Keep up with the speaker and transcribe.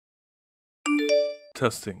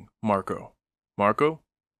Testing, Marco. Marco,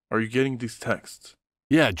 are you getting these texts?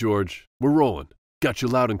 Yeah, George, we're rolling. Got you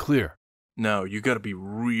loud and clear. Now, you gotta be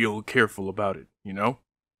real careful about it, you know?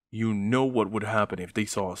 You know what would happen if they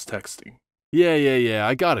saw us texting. Yeah,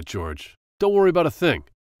 I got it, George. Don't worry about a thing.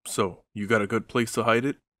 So, you got a good place to hide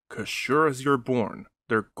it? 'Cause sure as you're born,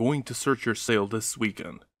 they're going to search your cell this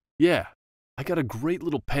weekend. Yeah, I got a great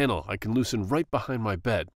little panel I can loosen right behind my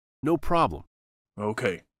bed. No problem.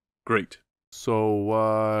 Okay, great.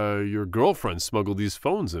 So, your girlfriend smuggled these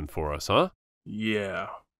phones in for us, huh? Yeah,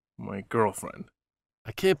 my girlfriend.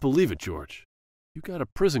 I can't believe it, George. You got a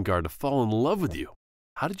prison guard to fall in love with you.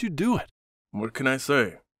 How did you do it? What can I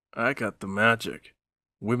say? I got the magic.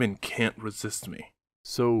 Women can't resist me.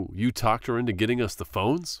 So, you talked her into getting us the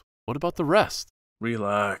phones? What about the rest?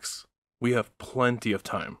 Relax. We have plenty of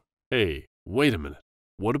time. Hey, wait a minute.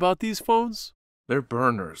 What about these phones? They're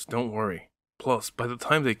burners, don't worry. Plus, by the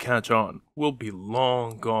time they catch on, we'll be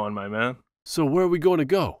long gone, my man. So where are we going to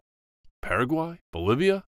go? Paraguay?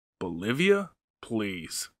 Bolivia? Bolivia?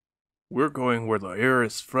 Please. We're going where the air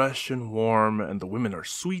is fresh and warm and the women are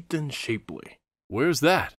sweet and shapely. Where's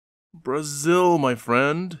that? Brazil, my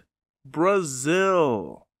friend.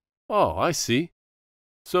 Brazil. Oh, I see.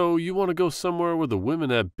 So you want to go somewhere where the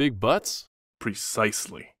women have big butts?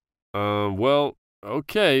 Precisely. Well,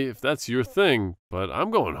 okay, if that's your thing, but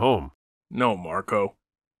I'm going home. No, Marco.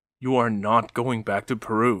 You are not going back to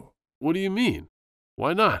Peru. What do you mean?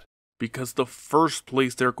 Why not? Because the first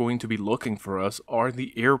place they're going to be looking for us are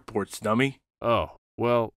the airports, dummy. Oh,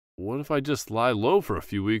 well, what if I just lie low for a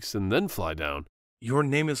few weeks and then fly down? Your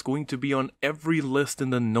name is going to be on every list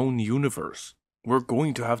in the known universe. We're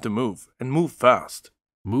going to have to move, and move fast.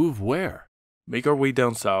 Move where? Make our way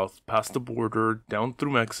down south, past the border, down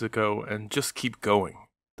through Mexico, and just keep going.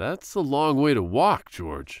 That's a long way to walk,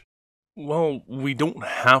 George. Well, we don't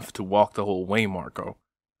have to walk the whole way, Marco.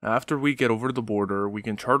 After we get over the border, we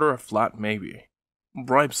can charter a flat maybe.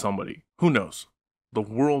 Bribe somebody. Who knows? The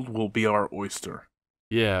world will be our oyster.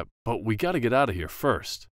 Yeah, but we gotta get out of here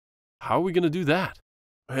first. How are we gonna do that?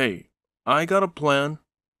 Hey, I got a plan.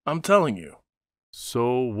 I'm telling you.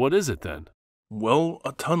 So what is it then? Well,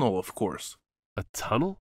 a tunnel, of course. A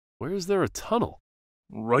tunnel? Where is there a tunnel?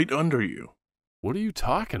 Right under you. What are you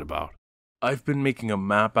talking about? I've been making a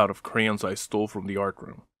map out of crayons I stole from the art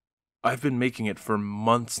room. I've been making it for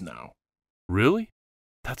months now. Really?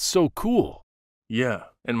 That's so cool. Yeah,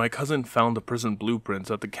 and my cousin found the prison blueprints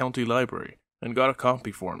at the county library and got a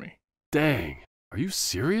copy for me. Dang, are you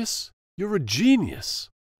serious? You're a genius.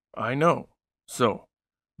 I know. So,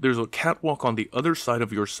 there's a catwalk on the other side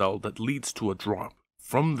of your cell that leads to a drop.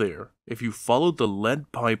 From there, if you follow the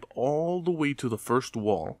lead pipe all the way to the first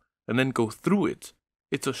wall and then go through it,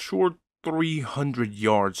 it's a short 300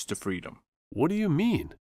 yards to freedom. What do you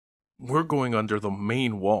mean? We're going under the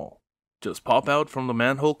main wall. Just pop out from the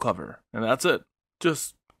manhole cover, and that's it.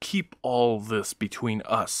 Just keep all this between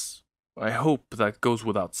us. I hope that goes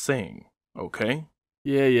without saying, okay?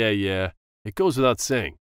 Yeah. It goes without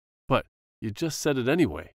saying. But you just said it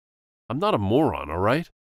anyway. I'm not a moron, all right?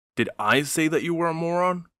 Did I say that you were a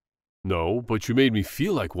moron? No, but you made me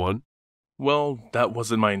feel like one. Well, that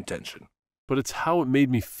wasn't my intention. But it's how it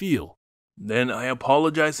made me feel. Then I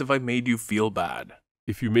apologize if I made you feel bad.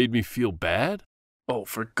 If you made me feel bad? Oh,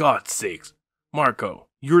 for God's sakes. Marco,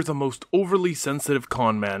 you're the most overly sensitive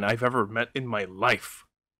con man I've ever met in my life.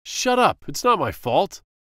 Shut up. It's not my fault.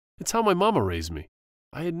 It's how my mama raised me.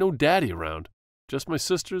 I had no daddy around. Just my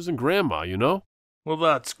sisters and grandma, you know? Well,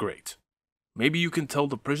 that's great. Maybe you can tell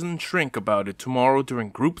the prison shrink about it tomorrow during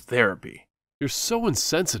group therapy. You're so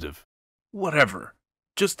insensitive. Whatever.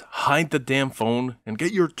 Just hide the damn phone and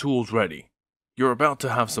get your tools ready. You're about to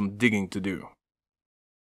have some digging to do.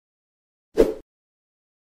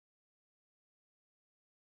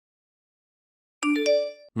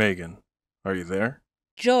 Megan, are you there?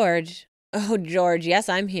 George. Oh, George, yes,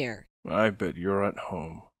 I'm here. I bet you're at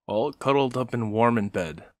home, all cuddled up and warm in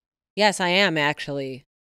bed. Yes, I am, actually.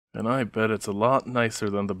 And I bet it's a lot nicer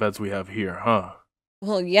than the beds we have here, huh?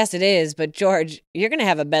 Well, yes, it is, but George, you're gonna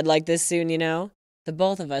have a bed like this soon, you know? The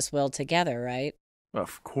both of us will together, right?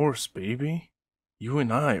 Of course, baby. You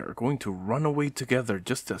and I are going to run away together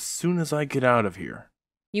just as soon as I get out of here.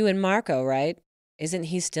 You and Marco, right? Isn't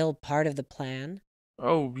he still part of the plan?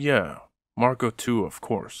 Oh, yeah. Marco too, of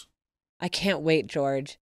course. I can't wait,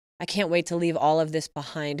 George. I can't wait to leave all of this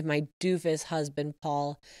behind. My doofus husband,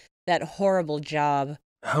 Paul. That horrible job.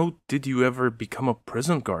 How did you ever become a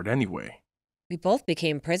prison guard anyway? We both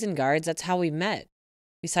became prison guards. That's how we met.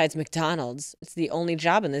 Besides McDonald's, it's the only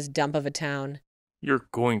job in this dump of a town. You're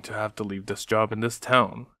going to have to leave this job in this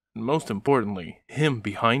town, and most importantly, him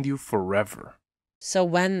behind you forever. So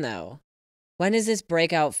when, though? When is this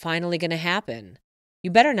breakout finally gonna happen?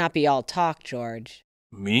 You better not be all talk, George.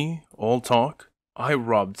 Me? All talk? I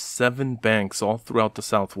robbed 7 banks all throughout the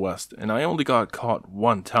Southwest, and I only got caught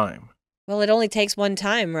one time. Well, it only takes one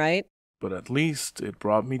time, right? But at least it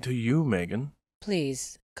brought me to you, Megan.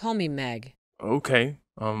 Please, call me Meg. Okay,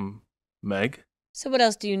 Meg? So what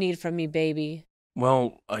else do you need from me, baby?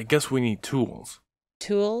 Well, I guess we need tools.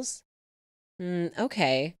 Tools?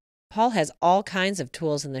 Okay. Paul has all kinds of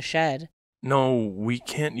tools in the shed. No, we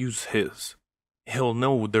can't use his. He'll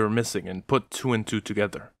know they're missing and put 2 and 2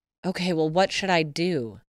 together. Okay, well, what should I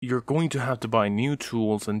do? You're going to have to buy new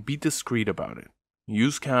tools and be discreet about it.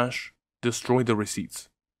 Use cash, destroy the receipts.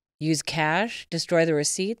 Use cash? Destroy the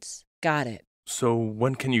receipts? Got it. So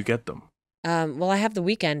when can you get them? Well, I have the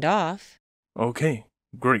weekend off. Okay,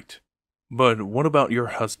 great. But what about your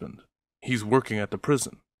husband? He's working at the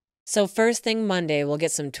prison. So first thing Monday, we'll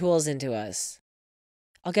get some tools into us.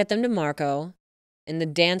 I'll get them to Marco, and the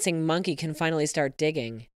dancing monkey can finally start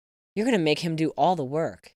digging. You're gonna make him do all the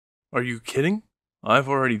work. Are you kidding? I've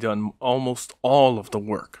already done almost all of the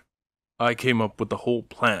work. I came up with the whole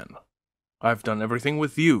plan. I've done everything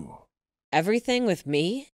with you. Everything with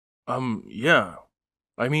me? Yeah.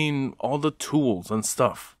 I mean, all the tools and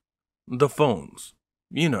stuff. The phones.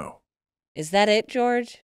 You know. Is that it,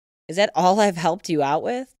 George? Is that all I've helped you out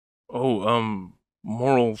with? Oh,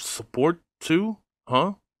 moral support too?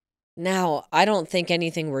 Huh? Now, I don't think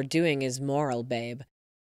anything we're doing is moral, babe.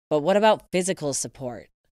 But what about physical support?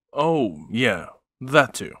 Oh, yeah.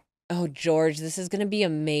 That too. Oh, George, this is gonna be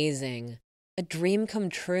amazing. A dream come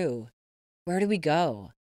true. Where do we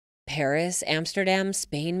go? Paris, Amsterdam,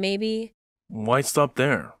 Spain, maybe? Why stop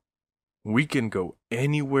there? We can go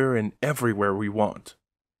anywhere and everywhere we want.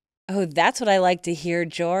 Oh, that's what I like to hear,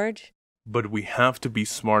 George. But we have to be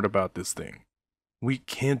smart about this thing. We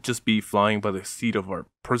can't just be flying by the seat of our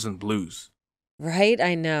prison blues. Right,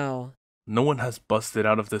 I know. No one has busted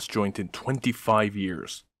out of this joint in 25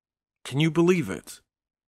 years. Can you believe it?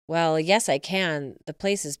 Well, yes, I can. The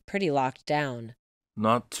place is pretty locked down.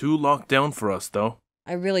 Not too locked down for us, though.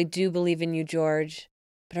 I really do believe in you, George.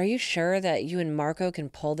 But are you sure that you and Marco can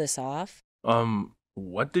pull this off?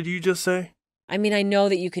 What did you just say? I mean, I know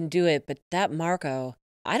that you can do it, but that Marco,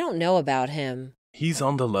 I don't know about him. He's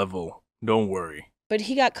on the level. Don't worry. But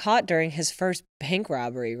he got caught during his first bank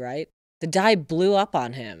robbery, right? The die blew up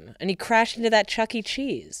on him, and he crashed into that Chuck E.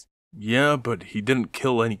 Cheese. Yeah, but he didn't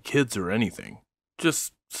kill any kids or anything.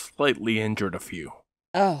 Just slightly injured a few.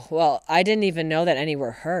 Oh, well, I didn't even know that any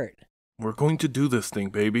were hurt. We're going to do this thing,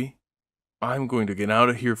 baby. I'm going to get out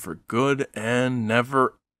of here for good and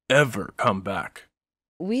never, ever come back.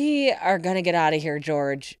 We are gonna get out of here,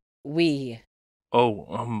 George. We.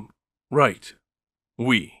 Oh, right.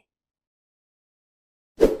 We.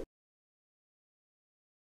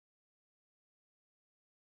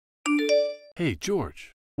 Hey,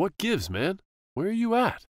 George, what gives, man? Where are you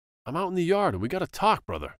at? I'm out in the yard and we gotta talk,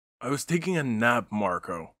 brother. I was taking a nap,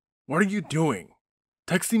 Marco. What are you doing?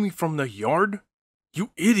 Texting me from the yard?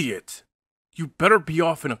 You idiot! You better be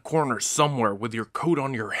off in a corner somewhere with your coat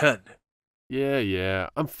on your head. Yeah,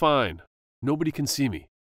 I'm fine. Nobody can see me.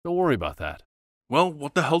 Don't worry about that. Well,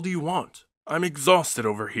 what the hell do you want? I'm exhausted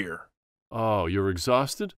over here. Oh, you're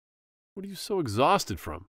exhausted? What are you so exhausted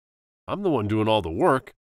from? I'm the one doing all the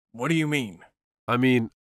work. What do you mean? I mean,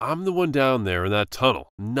 I'm the one down there in that tunnel,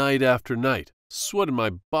 night after night, sweating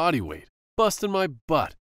my body weight, busting my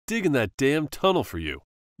butt, digging that damn tunnel for you.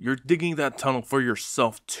 You're digging that tunnel for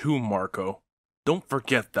yourself too, Marco. Don't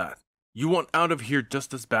forget that. You want out of here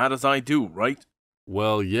just as bad as I do, right?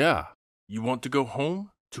 Well, yeah. You want to go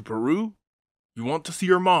home? To Peru? You want to see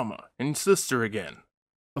your mama and sister again?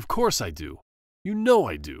 Of course I do. You know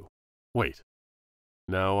I do. Wait.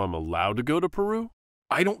 Now I'm allowed to go to Peru?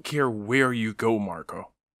 I don't care where you go,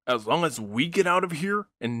 Marco. As long as we get out of here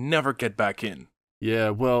and never get back in. Yeah,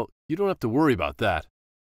 well, you don't have to worry about that.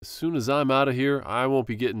 As soon as I'm out of here, I won't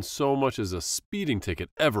be getting so much as a speeding ticket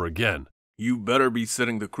ever again. You better be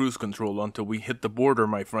setting the cruise control until we hit the border,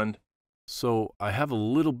 my friend. So I have a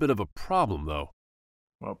little bit of a problem, though.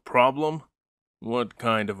 A problem? What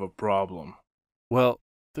kind of a problem? Well,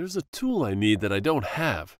 there's a tool I need that I don't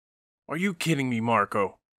have. Are you kidding me,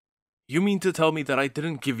 Marco? You mean to tell me that I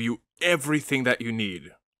didn't give you everything that you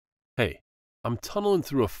need? Hey, I'm tunneling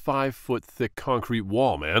through a 5-foot thick concrete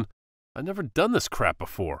wall, man. I've never done this crap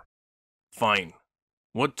before. Fine.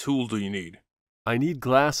 What tool do you need? I need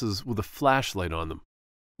glasses with a flashlight on them.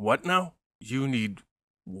 What now? You need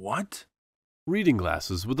what? Reading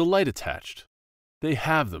glasses with a light attached. They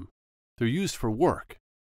have them. They're used for work.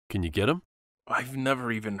 Can you get them? I've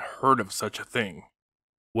never even heard of such a thing.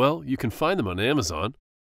 Well, you can find them on Amazon.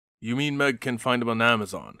 You mean Meg can find them on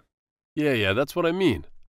Amazon? Yeah, that's what I mean.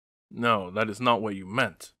 No, that is not what you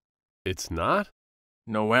meant. It's not?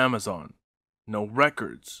 No Amazon. No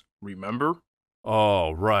records, remember?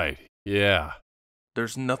 Oh, right. Yeah.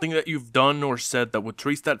 There's nothing that you've done or said that would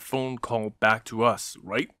trace that phone call back to us,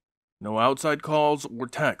 right? No outside calls or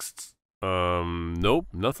texts. Nope,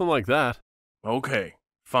 nothing like that. Okay,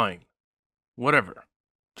 fine. Whatever.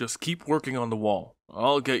 Just keep working on the wall.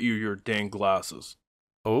 I'll get you your dang glasses.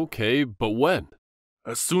 Okay, but when?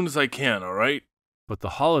 As soon as I can, alright? But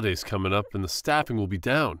the holiday's coming up and the staffing will be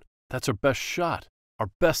down. That's our best shot. Our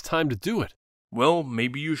best time to do it. Well,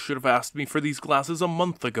 maybe you should have asked me for these glasses a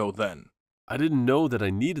month ago then. I didn't know that I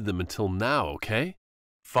needed them until now, okay?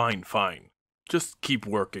 Fine. Just keep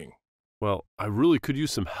working. Well, I really could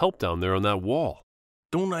use some help down there on that wall.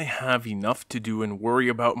 Don't I have enough to do and worry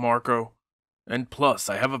about, Marco? And plus,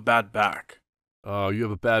 I have a bad back. Oh, you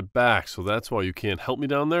have a bad back, so that's why you can't help me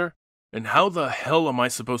down there? And how the hell am I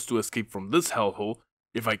supposed to escape from this hellhole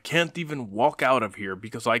if I can't even walk out of here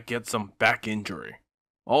because I get some back injury?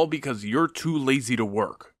 All because you're too lazy to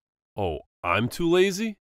work. Oh, I'm too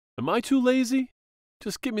lazy? Am I too lazy?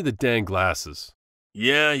 Just give me the dang glasses.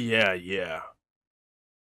 Yeah.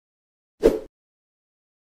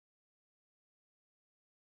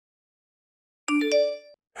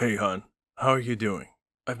 Hey, hon. How are you doing?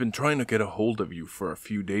 I've been trying to get a hold of you for a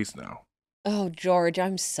few days now. Oh, George,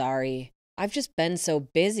 I'm sorry. I've just been so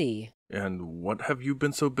busy. And what have you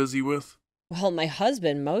been so busy with? Well, my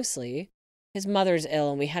husband mostly. His mother's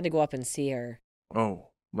ill and we had to go up and see her. Oh,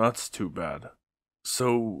 that's too bad.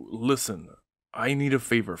 So, listen, I need a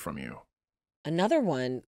favor from you. Another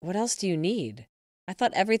one? What else do you need? I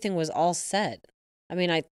thought everything was all set. I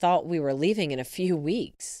mean, I thought we were leaving in a few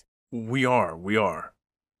weeks. We are.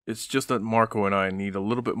 It's just that Marco and I need a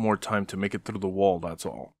little bit more time to make it through the wall, that's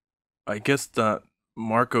all. I guess that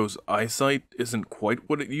Marco's eyesight isn't quite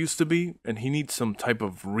what it used to be, and he needs some type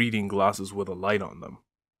of reading glasses with a light on them.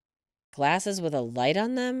 Glasses with a light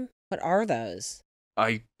on them? What are those?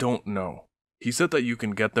 I don't know. He said that you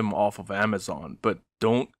can get them off of Amazon, but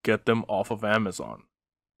don't get them off of Amazon.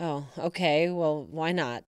 Oh, okay. Well, why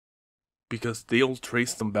not? Because they'll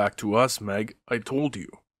trace them back to us, Meg. I told you.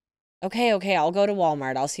 Okay, I'll go to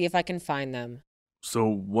Walmart. I'll see if I can find them. So,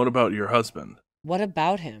 what about your husband? What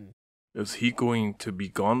about him? Is he going to be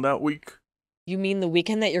gone that week? You mean the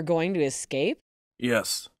weekend that you're going to escape?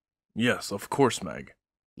 Yes, of course, Meg.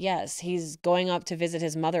 Yes, he's going up to visit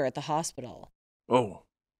his mother at the hospital. Oh,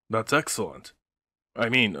 that's excellent. I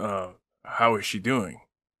mean, how is she doing?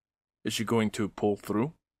 Is she going to pull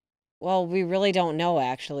through? Well, we really don't know,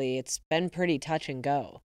 actually. It's been pretty touch and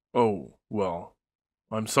go. Oh, well,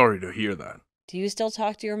 I'm sorry to hear that. Do you still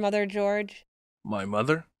talk to your mother, George? My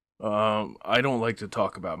mother? I don't like to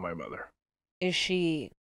talk about my mother. Is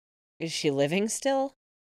she living still?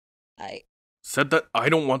 Said that I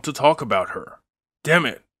don't want to talk about her. Damn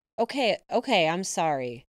it. Okay, I'm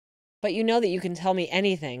sorry. But you know that you can tell me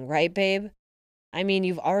anything, right, babe? I mean,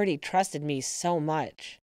 you've already trusted me so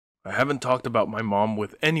much. I haven't talked about my mom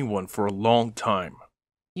with anyone for a long time.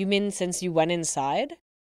 You mean since you went inside?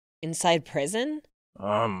 Inside prison?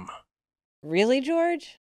 Really,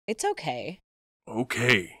 George? It's okay.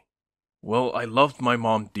 Okay. Well, I loved my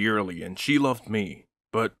mom dearly and she loved me,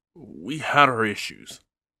 but we had our issues.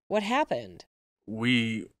 What happened?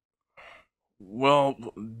 Well,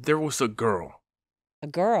 there was a girl. A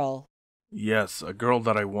girl? Yes, a girl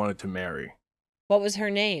that I wanted to marry. What was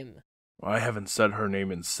her name? I haven't said her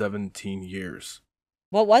name in 17 years.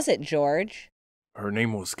 What was it, George? Her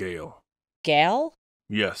name was Gail. Gail?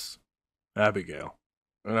 Yes, Abigail.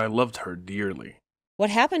 And I loved her dearly.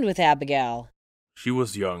 What happened with Abigail? She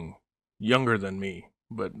was young, younger than me,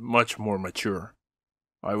 but much more mature.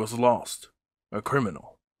 I was lost, a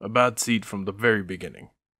criminal, a bad seed from the very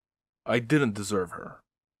beginning. I didn't deserve her.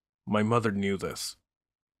 My mother knew this.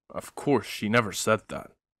 Of course, she never said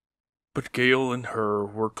that. But Gail and her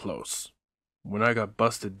were close. When I got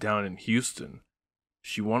busted down in Houston,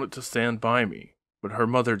 she wanted to stand by me, but her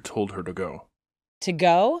mother told her to go. To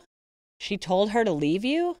go? She told her to leave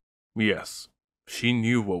you? Yes, she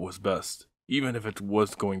knew what was best, even if it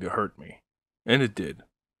was going to hurt me. And it did.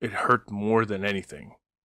 It hurt more than anything.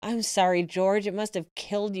 I'm sorry, George. It must have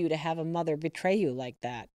killed you to have a mother betray you like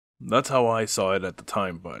that. That's how I saw it at the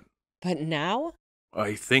time, but But now?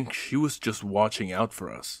 I think she was just watching out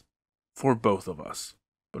for us. For both of us.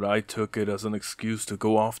 But I took it as an excuse to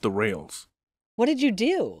go off the rails. What did you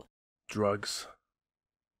do? Drugs.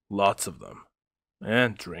 Lots of them.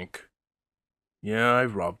 And drink. Yeah, I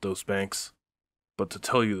robbed those banks. But to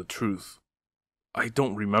tell you the truth, I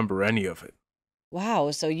don't remember any of it.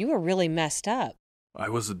 Wow, so you were really messed up. I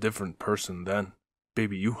was a different person then.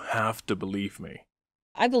 Baby, you have to believe me.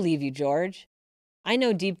 I believe you, George. I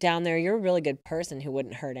know deep down there you're a really good person who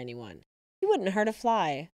wouldn't hurt anyone. You wouldn't hurt a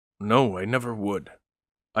fly. No, I never would.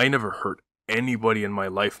 I never hurt anybody in my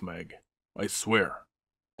life, Meg. I swear.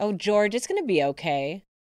 Oh, George, it's gonna be okay.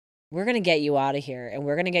 We're gonna get you out of here, and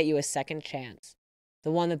we're gonna get you a second chance.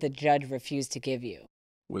 The one that the judge refused to give you.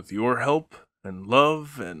 With your help and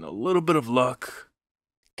love and a little bit of luck.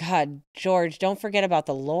 God, George, don't forget about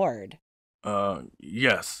the Lord.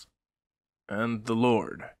 Yes. And the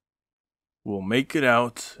Lord. We'll make it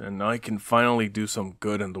out, and I can finally do some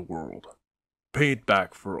good in the world. Pay it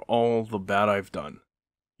back for all the bad I've done.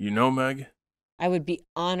 You know, Meg? I would be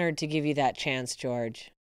honored to give you that chance,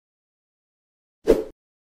 George.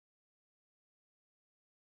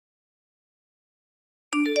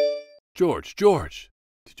 George,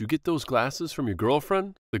 did you get those glasses from your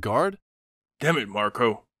girlfriend, the guard? Damn it,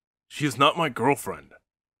 Marco. She is not my girlfriend.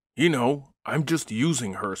 You know, I'm just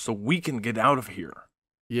using her so we can get out of here.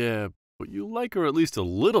 Yeah, but you like her at least a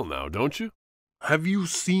little now, don't you? Have you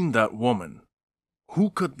seen that woman?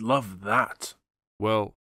 Who could love that?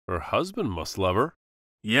 Well, her husband must love her.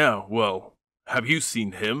 Yeah, well, have you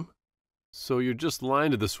seen him? So you're just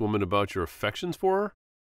lying to this woman about your affections for her?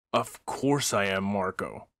 Of course I am,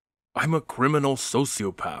 Marco. I'm a criminal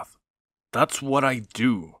sociopath. That's what I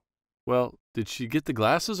do. Well, did she get the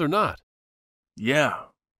glasses or not? Yeah.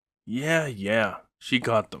 She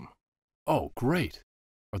got them. Oh, great.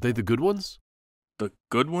 Are they the good ones? The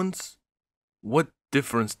good ones? What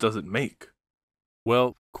difference does it make?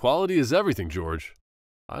 Well, quality is everything, George.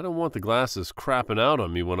 I don't want the glasses crapping out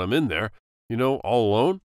on me when I'm in there, all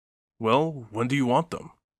alone. Well, when do you want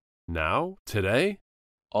them? Now? Today?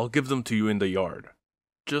 I'll give them to you in the yard.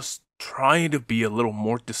 Just try to be a little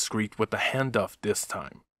more discreet with the handoff this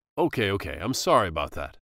time. Okay, I'm sorry about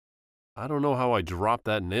that. I don't know how I dropped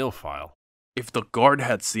that nail file. If the guard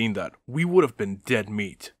had seen that, we would have been dead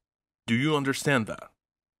meat. Do you understand that?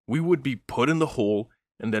 We would be put in the hole,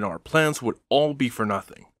 and then our plans would all be for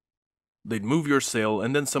nothing. They'd move your sale,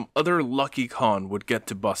 and then some other lucky con would get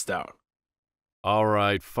to bust out. All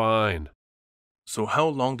right, fine. So how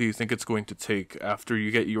long do you think it's going to take after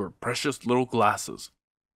you get your precious little glasses?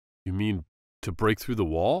 You mean to break through the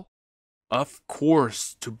wall? Of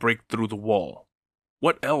course, to break through the wall.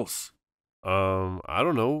 What else? I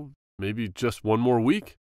don't know. Maybe just one more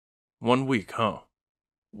week? 1 week, huh?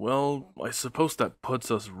 Well, I suppose that puts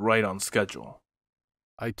us right on schedule.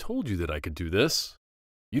 I told you that I could do this.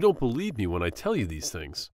 You don't believe me when I tell you these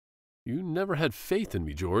things. You never had faith in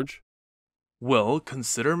me, George. Well,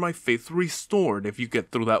 consider my faith restored if you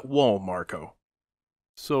get through that wall, Marco.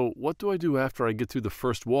 So, what do I do after I get through the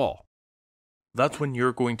first wall? That's when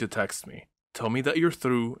you're going to text me. Tell me that you're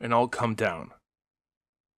through, and I'll come down.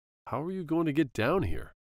 How are you going to get down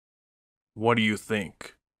here? What do you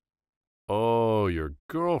think? Oh, your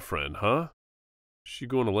girlfriend, huh? She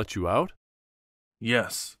going to let you out?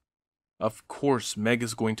 Yes. Of course, Meg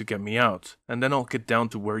is going to get me out, and then I'll get down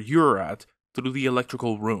to where you're at through the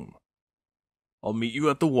electrical room. I'll meet you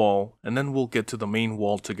at the wall, and then we'll get to the main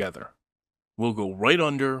wall together. We'll go right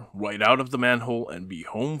under, right out of the manhole, and be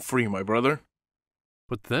home free, my brother.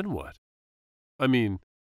 But then what? I mean,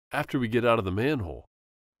 after we get out of the manhole.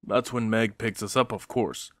 That's when Meg picks us up, of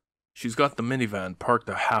course. She's got the minivan parked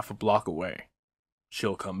a half a block away.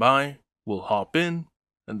 She'll come by, we'll hop in,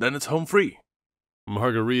 and then it's home free.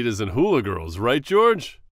 Margaritas and hula girls, right,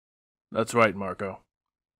 George? That's right, Marco.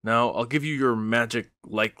 Now, I'll give you your magic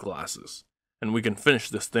light glasses, and we can finish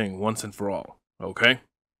this thing once and for all, okay?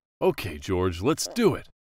 Okay, George, let's do it.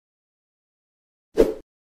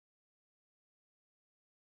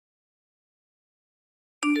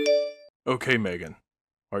 Okay, Megan.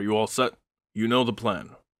 Are you all set? You know the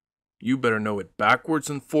plan. You better know it backwards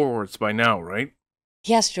and forwards by now, right?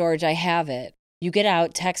 Yes, George, I have it. You get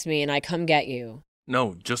out, text me, and I come get you.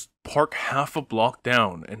 No, just park half a block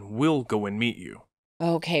down, and we'll go and meet you.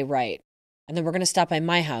 Okay, right. And then we're gonna stop by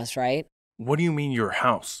my house, right? What do you mean your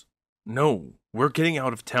house? No, we're getting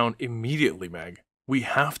out of town immediately, Meg. We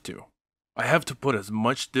have to. I have to put as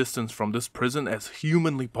much distance from this prison as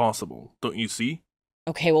humanly possible, don't you see?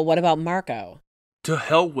 Okay, well, what about Marco? To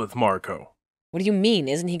hell with Marco. What do you mean?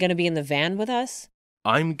 Isn't he gonna be in the van with us?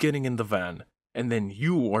 I'm getting in the van, and then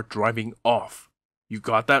you are driving off. You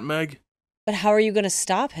got that, Meg? But how are you gonna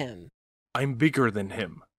stop him? I'm bigger than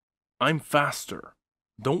him. I'm faster.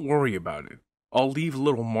 Don't worry about it. I'll leave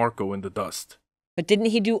little Marco in the dust. But didn't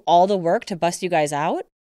he do all the work to bust you guys out?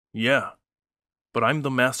 Yeah, but I'm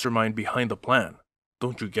the mastermind behind the plan.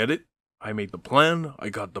 Don't you get it? I made the plan, I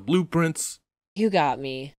got the blueprints. You got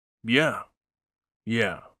me. Yeah.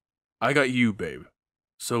 Yeah, I got you, babe.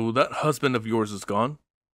 So that husband of yours is gone?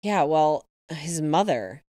 Yeah, well, his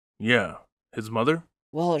mother. Yeah. His mother?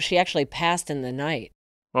 Well, she actually passed in the night.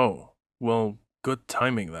 Oh, well, good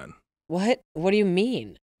timing then. What? What do you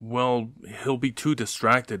mean? Well, he'll be too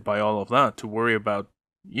distracted by all of that to worry about,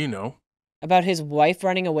 you know. About his wife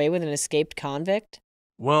running away with an escaped convict?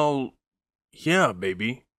 Well, yeah,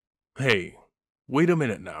 baby. Hey, wait a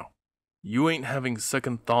minute now. You ain't having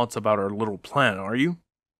second thoughts about our little plan, are you?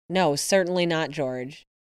 No, certainly not, George.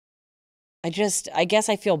 I guess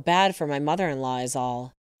I feel bad for my mother-in-law is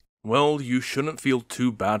all. Well, you shouldn't feel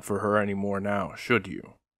too bad for her anymore now, should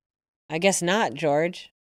you? I guess not,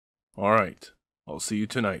 George. Alright, I'll see you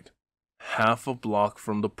tonight. Half a block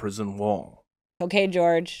from the prison wall. Okay,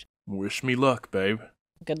 George. Wish me luck, babe.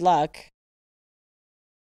 Good luck.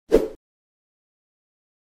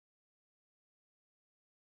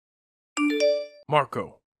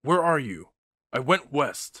 Marco, where are you? I went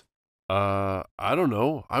west. I don't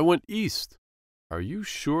know. I went east. Are you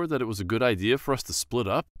sure that it was a good idea for us to split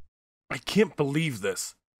up? I can't believe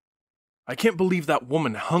this. I can't believe that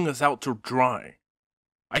woman hung us out to dry.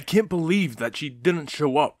 I can't believe that she didn't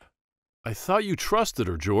show up. I thought you trusted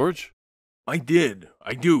her, George. I did.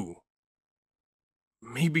 I do.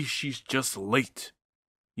 Maybe she's just late.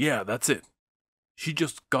 Yeah, that's it. She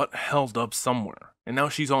just got held up somewhere, and now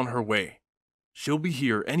she's on her way. She'll be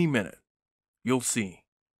here any minute. You'll see.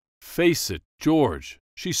 Face it, George.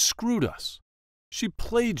 She screwed us. She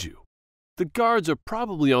played you. The guards are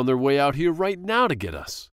probably on their way out here right now to get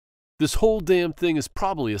us. This whole damn thing is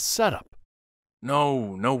probably a setup.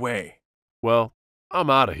 No, no way. Well, I'm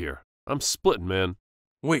out of here. I'm splitting, man.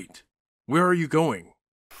 Wait, where are you going?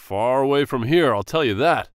 Far away from here, I'll tell you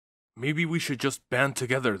that. Maybe we should just band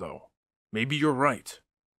together, though. Maybe you're right.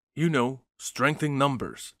 You know, strength in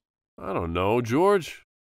numbers. I don't know, George.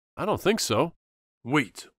 I don't think so.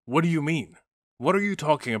 Wait, what do you mean? What are you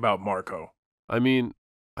talking about, Marco? I mean,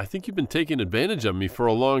 I think you've been taking advantage of me for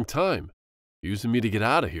a long time, using me to get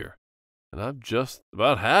out of here. And I've just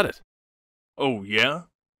about had it. Oh, yeah?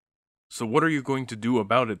 So what are you going to do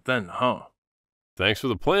about it then, huh? Thanks for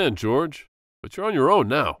the plan, George. But you're on your own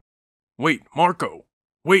now. Wait, Marco!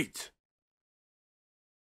 Wait!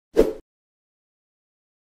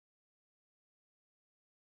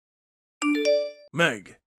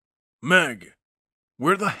 Meg! Meg!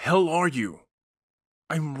 Where the hell are you?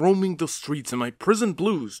 I'm roaming the streets in my prison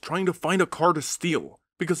blues trying to find a car to steal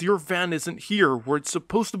because your van isn't here where it's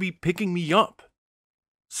supposed to be picking me up.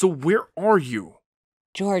 So where are you?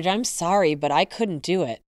 George, I'm sorry, but I couldn't do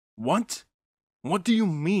it. What? What do you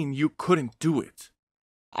mean you couldn't do it?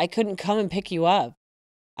 I couldn't come and pick you up.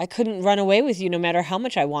 I couldn't run away with you no matter how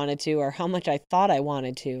much I wanted to or how much I thought I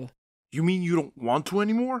wanted to. You mean you don't want to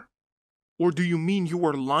anymore? Or do you mean you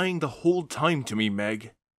were lying the whole time to me,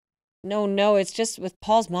 Meg? No, it's just with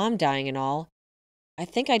Paul's mom dying and all. I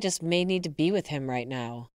think I just may need to be with him right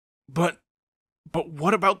now. But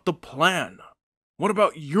what about the plan? What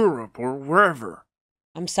about Europe or wherever?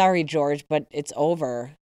 I'm sorry, George, but it's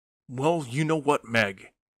over. Well, you know what, Meg?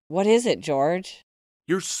 What is it, George?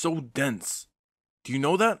 You're so dense. Do you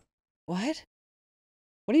know that? What?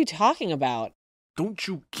 What are you talking about? Don't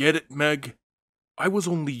you get it, Meg? I was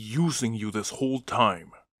only using you this whole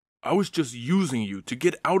time. I was just using you to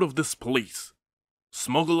get out of this place.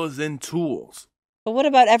 Smuggle us in tools. But what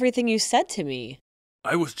about everything you said to me?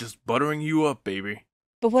 I was just buttering you up, baby.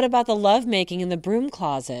 But what about the lovemaking in the broom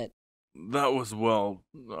closet? That was, well,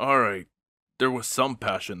 alright. There was some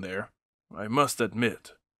passion there, I must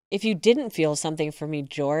admit. If you didn't feel something for me,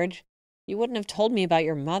 George, you wouldn't have told me about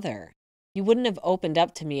your mother. You wouldn't have opened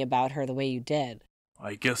up to me about her the way you did.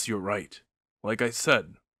 I guess you're right. Like I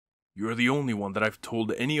said, you're the only one that I've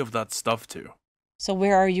told any of that stuff to. So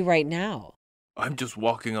where are you right now? I'm just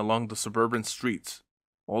walking along the suburban streets.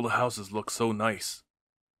 All the houses look so nice.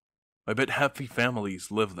 I bet happy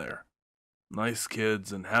families live there. Nice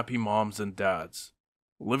kids and happy moms and dads.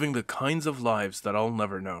 Living the kinds of lives that I'll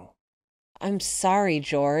never know. I'm sorry,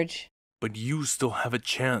 George. But you still have a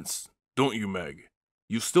chance, don't you, Meg?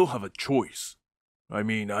 You still have a choice. I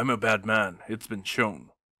mean, I'm a bad man, it's been shown.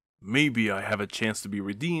 Maybe I have a chance to be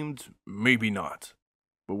redeemed, maybe not.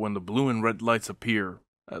 But when the blue and red lights appear,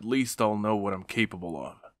 at least I'll know what I'm capable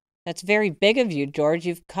of. That's very big of you, George.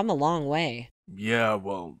 You've come a long way. Yeah,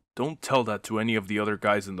 well, don't tell that to any of the other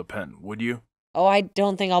guys in the pen, would you? Oh, I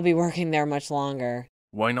don't think I'll be working there much longer.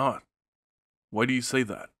 Why not? Why do you say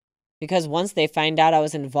that? Because once they find out I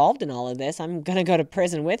was involved in all of this, I'm gonna go to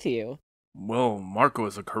prison with you. Well, Marco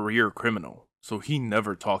is a career criminal, so he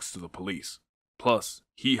never talks to the police. Plus,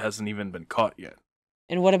 he hasn't even been caught yet.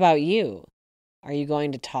 And what about you? Are you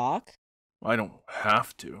going to talk? I don't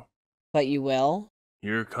have to. But you will?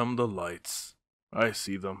 Here come the lights. I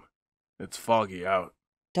see them. It's foggy out.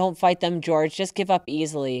 Don't fight them, George. Just give up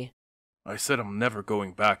easily. I said I'm never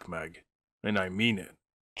going back, Meg. And I mean it.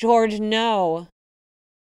 George, no.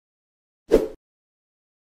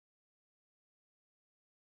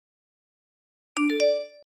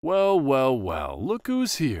 Well, well, well, look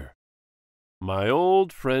who's here. My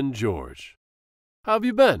old friend George. How have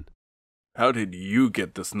you been? How did you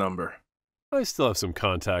get this number? I still have some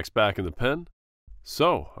contacts back in the pen.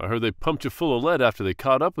 So, I heard they pumped you full of lead after they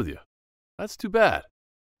caught up with you. That's too bad.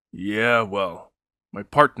 Yeah, well, my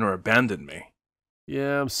partner abandoned me.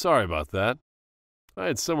 Yeah, I'm sorry about that. I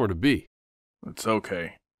had somewhere to be. It's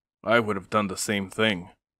okay. I would have done the same thing.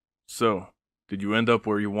 So, did you end up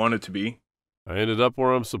where you wanted to be? I ended up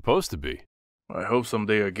where I'm supposed to be. I hope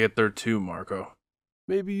someday I get there too, Marco.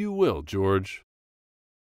 Maybe you will, George.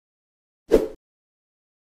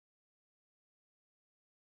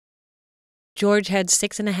 George had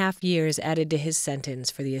 6.5 years added to his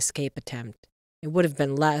sentence for the escape attempt. It would have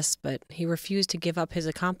been less, but he refused to give up his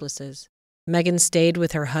accomplices. Megan stayed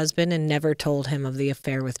with her husband and never told him of the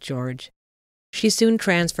affair with George. She soon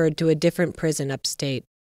transferred to a different prison upstate.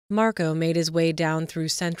 Marco made his way down through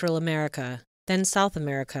Central America, then South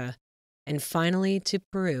America, and finally to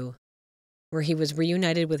Peru, where he was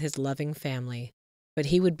reunited with his loving family. But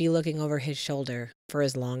he would be looking over his shoulder for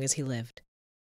as long as he lived.